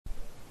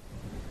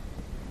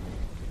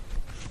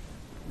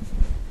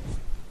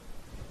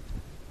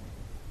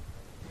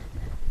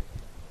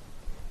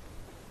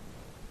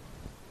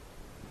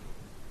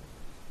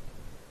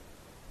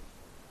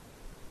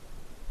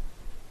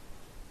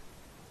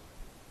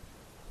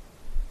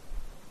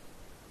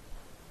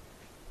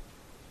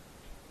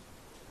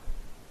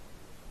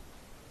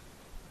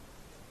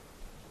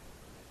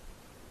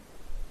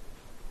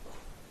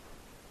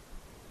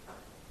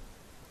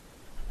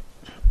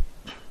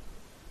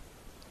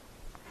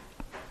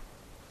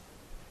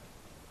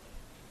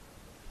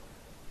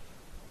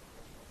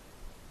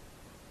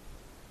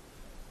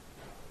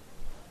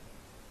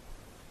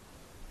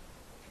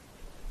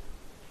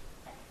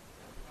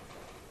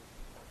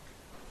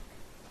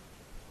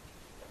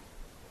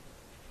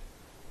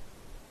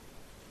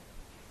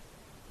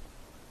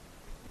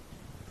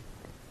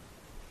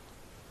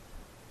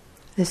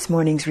This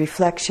morning's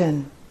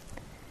reflection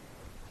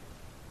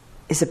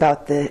is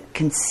about the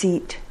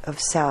conceit of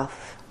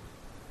self.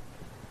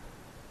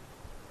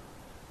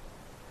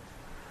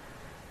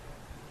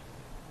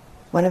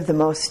 One of the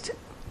most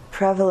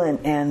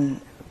prevalent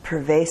and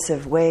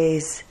pervasive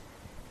ways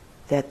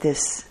that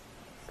this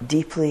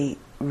deeply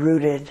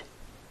rooted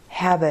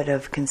habit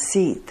of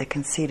conceit, the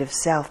conceit of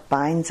self,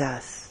 binds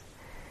us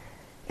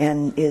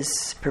and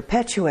is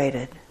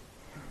perpetuated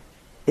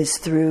is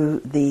through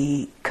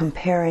the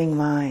comparing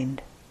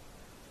mind.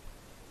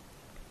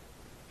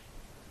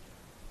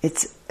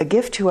 It's a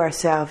gift to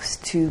ourselves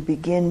to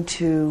begin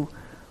to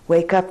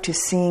wake up to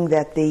seeing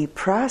that the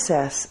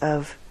process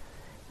of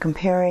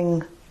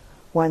comparing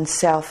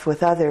oneself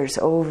with others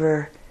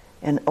over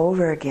and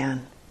over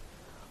again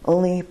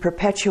only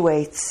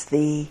perpetuates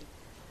the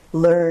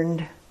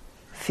learned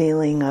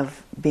feeling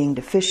of being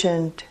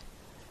deficient,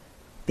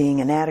 being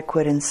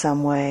inadequate in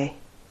some way,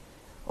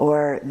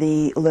 or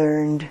the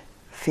learned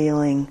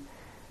feeling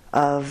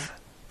of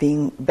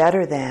being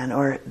better than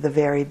or the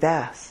very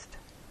best.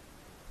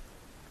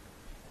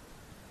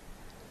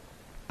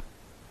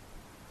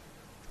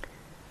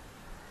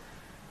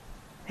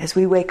 As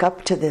we wake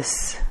up to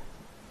this,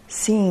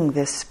 seeing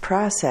this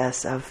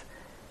process of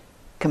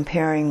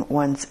comparing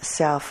one's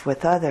self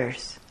with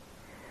others,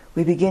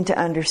 we begin to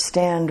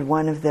understand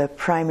one of the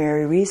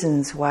primary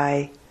reasons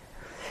why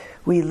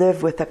we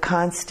live with a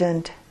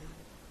constant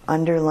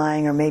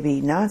underlying, or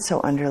maybe not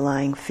so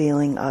underlying,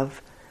 feeling of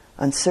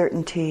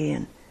uncertainty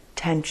and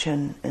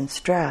tension and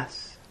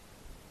stress.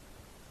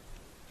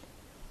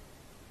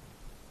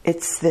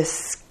 It's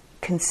this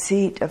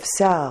conceit of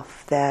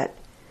self that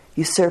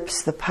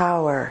usurps the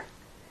power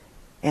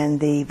and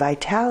the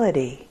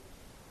vitality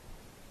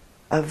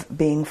of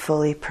being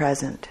fully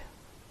present.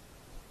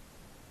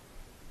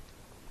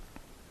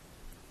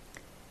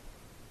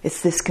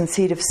 It's this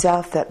conceit of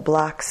self that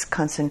blocks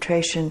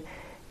concentration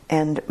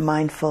and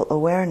mindful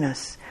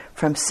awareness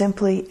from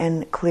simply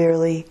and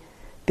clearly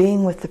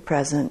being with the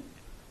present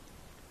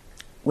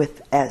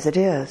with as it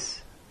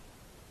is.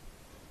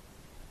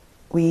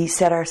 We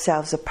set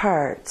ourselves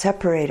apart,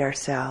 separate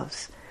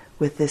ourselves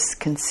with this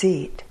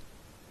conceit.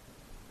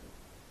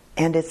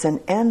 And it's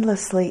an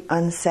endlessly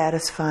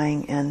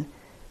unsatisfying and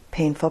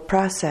painful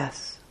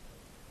process,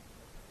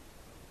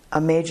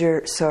 a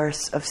major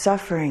source of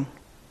suffering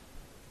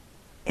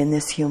in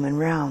this human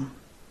realm.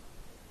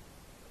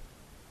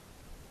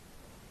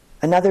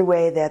 Another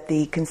way that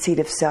the conceit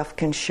of self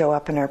can show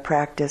up in our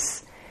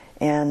practice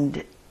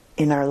and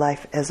in our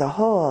life as a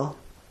whole,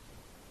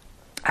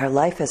 our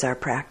life as our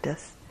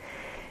practice,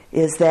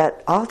 is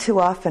that all too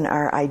often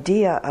our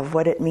idea of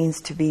what it means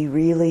to be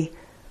really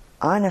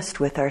honest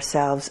with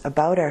ourselves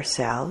about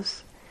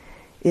ourselves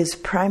is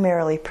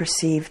primarily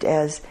perceived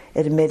as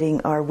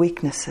admitting our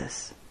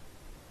weaknesses,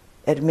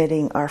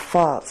 admitting our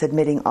faults,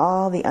 admitting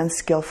all the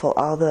unskillful,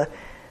 all the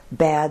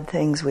bad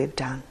things we've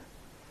done.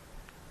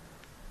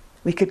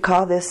 We could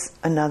call this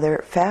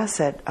another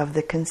facet of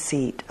the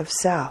conceit of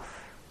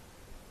self.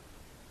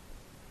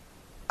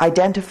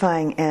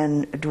 Identifying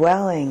and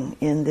dwelling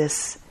in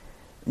this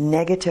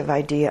negative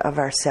idea of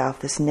ourself,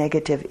 this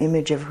negative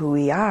image of who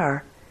we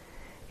are,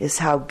 is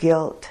how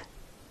guilt,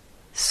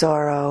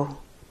 sorrow,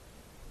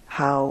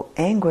 how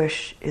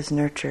anguish is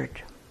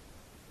nurtured.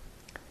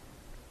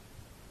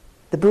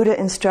 The Buddha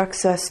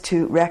instructs us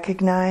to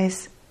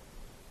recognize,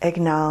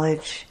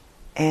 acknowledge,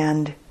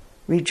 and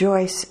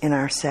rejoice in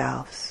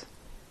ourselves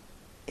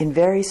in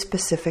very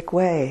specific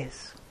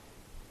ways.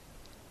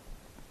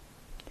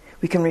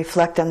 We can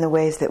reflect on the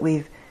ways that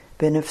we've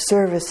been of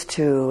service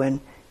to and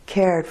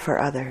cared for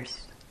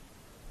others.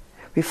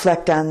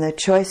 Reflect on the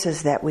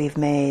choices that we've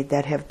made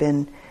that have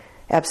been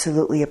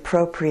absolutely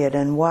appropriate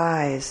and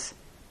wise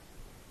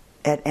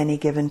at any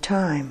given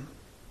time.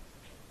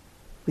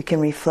 We can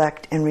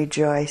reflect and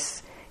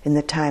rejoice in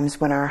the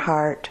times when our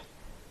heart,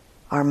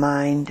 our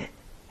mind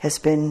has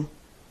been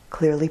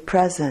clearly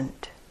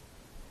present,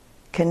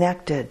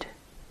 connected,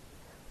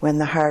 when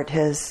the heart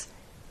has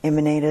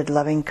emanated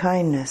loving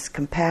kindness,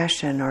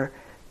 compassion, or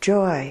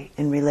joy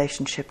in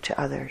relationship to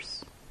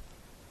others.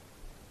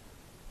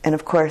 And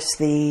of course,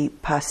 the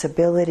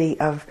possibility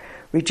of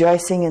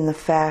rejoicing in the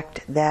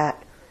fact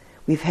that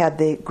we've had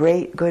the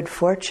great good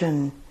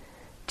fortune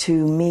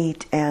to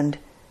meet and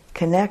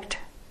connect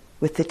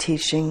with the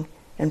teaching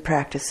and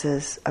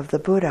practices of the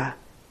Buddha,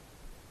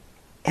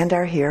 and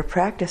are here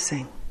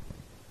practicing.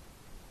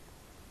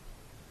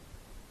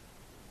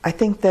 I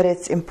think that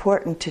it's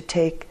important to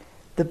take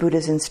the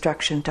Buddha's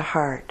instruction to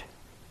heart.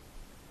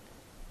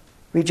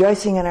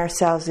 Rejoicing in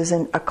ourselves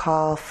isn't a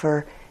call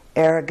for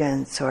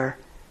arrogance or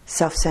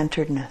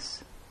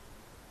self-centeredness,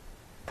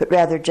 but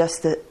rather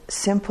just the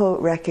simple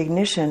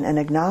recognition and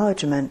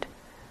acknowledgement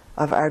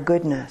of our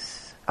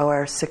goodness,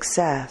 our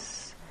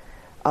success,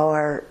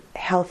 our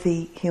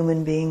healthy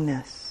human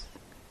beingness.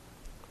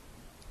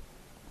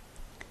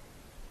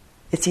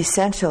 It's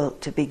essential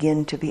to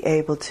begin to be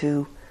able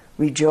to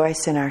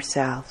rejoice in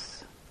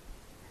ourselves,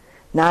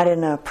 not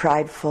in a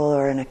prideful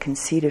or in a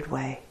conceited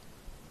way,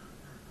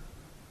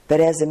 but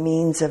as a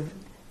means of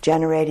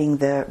generating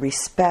the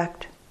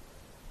respect,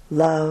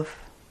 love,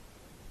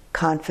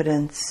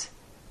 confidence,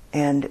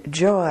 and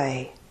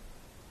joy,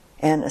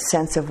 and a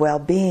sense of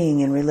well-being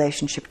in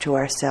relationship to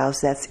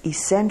ourselves that's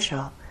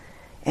essential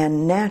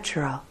and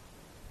natural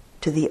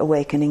to the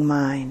awakening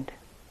mind,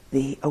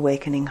 the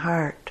awakening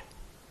heart.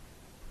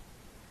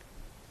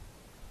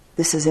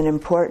 This is an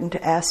important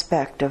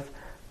aspect of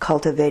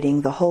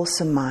cultivating the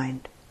wholesome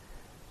mind,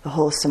 the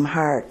wholesome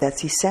heart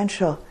that's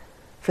essential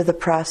for the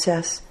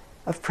process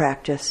of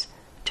practice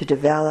to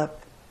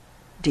develop,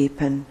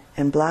 deepen,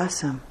 and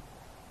blossom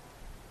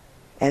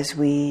as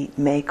we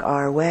make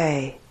our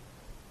way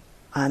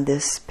on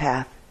this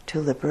path to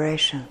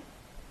liberation.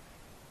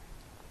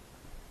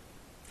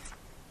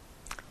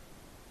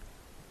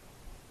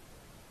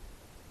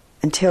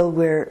 Until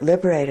we're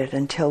liberated,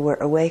 until we're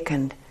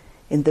awakened,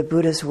 in the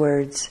Buddha's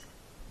words,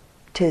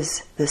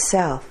 'tis the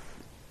self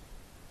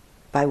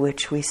by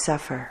which we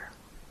suffer.